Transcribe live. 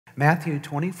Matthew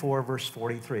 24, verse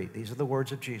 43. These are the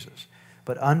words of Jesus.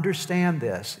 But understand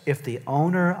this, if the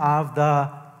owner of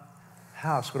the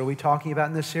house, what are we talking about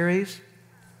in this series?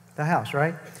 The house,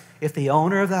 right? If the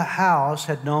owner of the house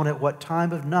had known at what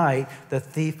time of night the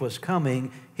thief was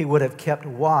coming, he would have kept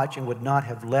watch and would not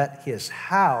have let his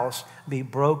house be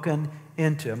broken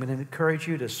into. I'm going to encourage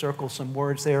you to circle some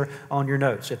words there on your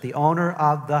notes. If the owner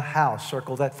of the house,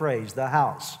 circle that phrase, the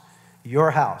house, your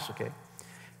house, okay,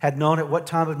 had known at what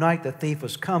time of night the thief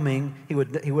was coming, he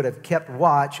would have kept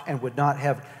watch and would not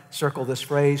have, circle this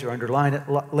phrase or underline it,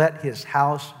 let his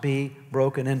house be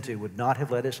broken into. Would not have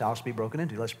let his house be broken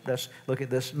into. Let's look at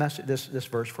this message, this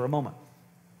verse for a moment.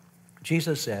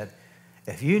 Jesus said,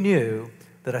 if you knew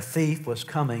that a thief was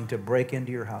coming to break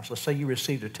into your house, let's say you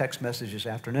received a text message this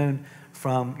afternoon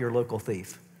from your local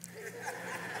thief.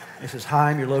 It says,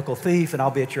 hi, I'm your local thief, and I'll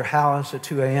be at your house at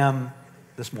 2 a.m.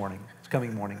 this morning. It's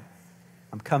coming morning.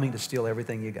 I'm coming to steal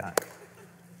everything you got.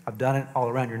 I've done it all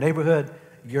around your neighborhood.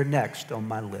 You're next on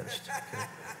my list. Okay?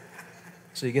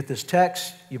 So you get this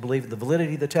text. You believe in the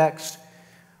validity of the text.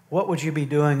 What would you be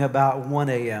doing about 1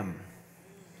 a.m.?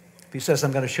 If he says,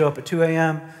 I'm going to show up at 2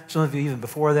 a.m., some of you even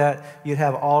before that, you'd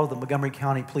have all of the Montgomery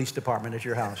County Police Department at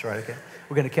your house, right? Okay?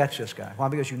 We're going to catch this guy. Why?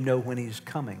 Because you know when he's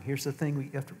coming. Here's the thing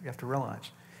you have to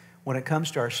realize. When it comes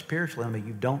to our spiritual enemy,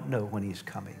 you don't know when he's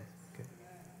coming.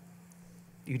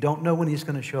 You don't know when he's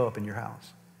going to show up in your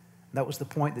house. That was the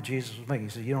point that Jesus was making.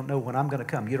 He said, you don't know when I'm going to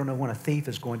come. You don't know when a thief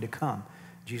is going to come.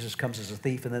 Jesus comes as a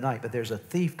thief in the night, but there's a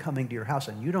thief coming to your house,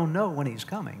 and you don't know when he's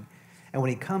coming. And when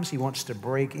he comes, he wants to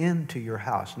break into your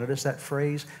house. Notice that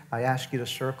phrase I asked you to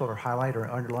circle or highlight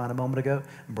or underline a moment ago,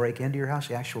 break into your house.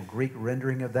 The actual Greek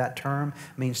rendering of that term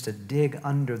means to dig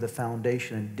under the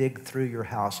foundation and dig through your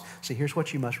house. See, here's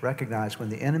what you must recognize. When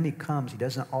the enemy comes, he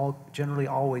doesn't generally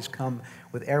always come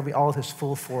with all of his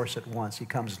full force at once. He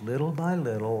comes little by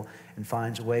little and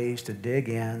finds ways to dig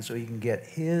in so he can get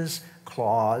his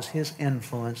claws, his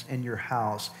influence in your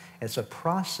house. It's a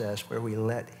process where we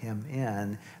let him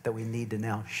in that we need to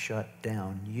now shut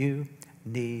down. You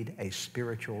need a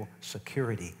spiritual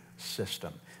security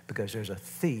system because there's a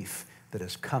thief that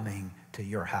is coming to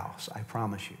your house. I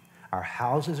promise you. Our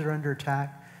houses are under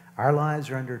attack. Our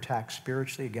lives are under attack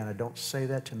spiritually. Again, I don't say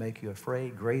that to make you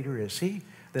afraid. Greater is he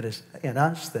that is in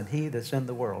us than he that's in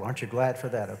the world. Aren't you glad for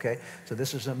that, okay? So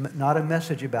this is not a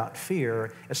message about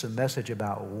fear. It's a message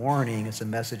about warning. It's a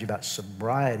message about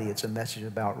sobriety. It's a message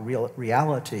about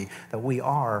reality that we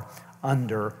are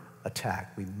under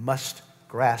attack. We must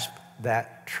grasp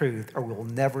that truth or we'll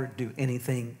never do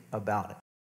anything about it.